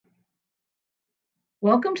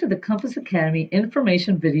Welcome to the Compass Academy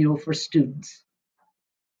information video for students.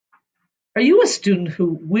 Are you a student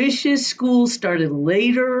who wishes school started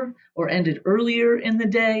later or ended earlier in the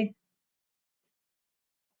day?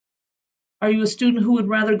 Are you a student who would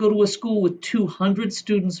rather go to a school with 200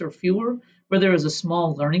 students or fewer, where there is a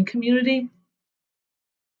small learning community?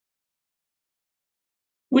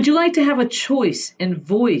 Would you like to have a choice and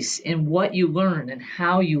voice in what you learn and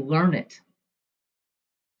how you learn it?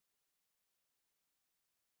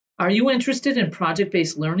 Are you interested in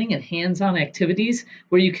project-based learning and hands-on activities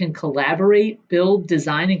where you can collaborate, build,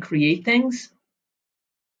 design, and create things?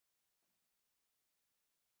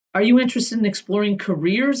 Are you interested in exploring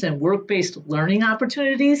careers and work-based learning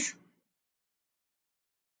opportunities?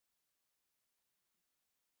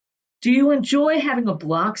 Do you enjoy having a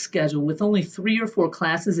block schedule with only 3 or 4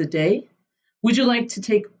 classes a day? Would you like to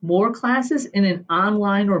take more classes in an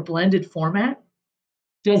online or blended format?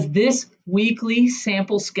 Does this weekly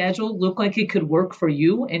sample schedule look like it could work for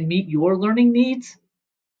you and meet your learning needs?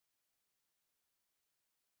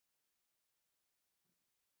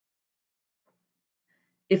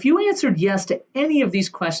 If you answered yes to any of these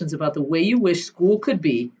questions about the way you wish school could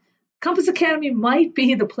be, Compass Academy might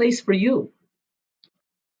be the place for you.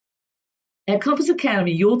 At Compass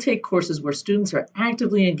Academy, you'll take courses where students are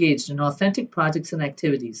actively engaged in authentic projects and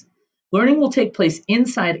activities. Learning will take place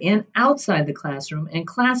inside and outside the classroom, and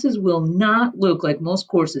classes will not look like most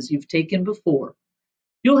courses you've taken before.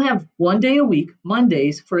 You'll have one day a week,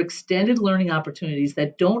 Mondays, for extended learning opportunities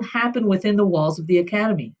that don't happen within the walls of the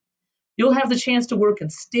academy. You'll have the chance to work in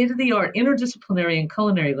state-of-the-art interdisciplinary and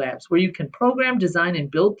culinary labs where you can program, design,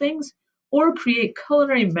 and build things, or create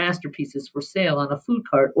culinary masterpieces for sale on a food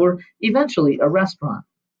cart or eventually a restaurant.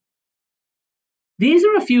 These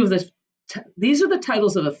are the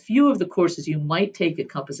titles of a few of the courses you might take at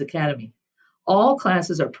Compass Academy. All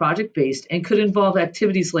classes are project-based and could involve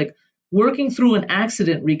activities like working through an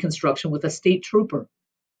accident reconstruction with a state trooper,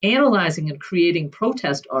 analyzing and creating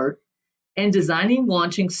protest art, and designing,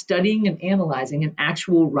 launching, studying, and analyzing an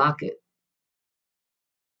actual rocket.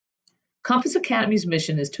 Compass Academy's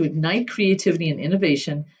mission is to ignite creativity and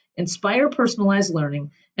innovation, inspire personalized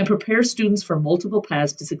learning, and prepare students for multiple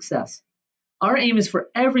paths to success. Our aim is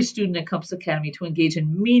for every student at Compass Academy to engage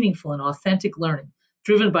in meaningful and authentic learning,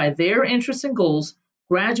 driven by their interests and goals,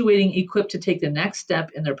 graduating equipped to take the next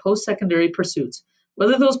step in their post-secondary pursuits,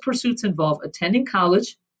 whether those pursuits involve attending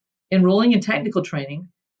college, enrolling in technical training,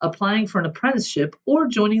 applying for an apprenticeship, or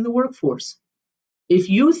joining the workforce. If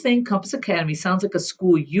you think Compass Academy sounds like a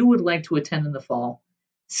school you would like to attend in the fall,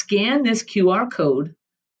 scan this QR code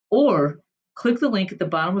or click the link at the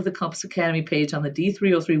bottom of the Compass Academy page on the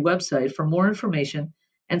D303 website for more information,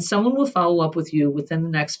 and someone will follow up with you within the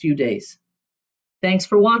next few days. Thanks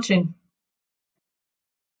for watching.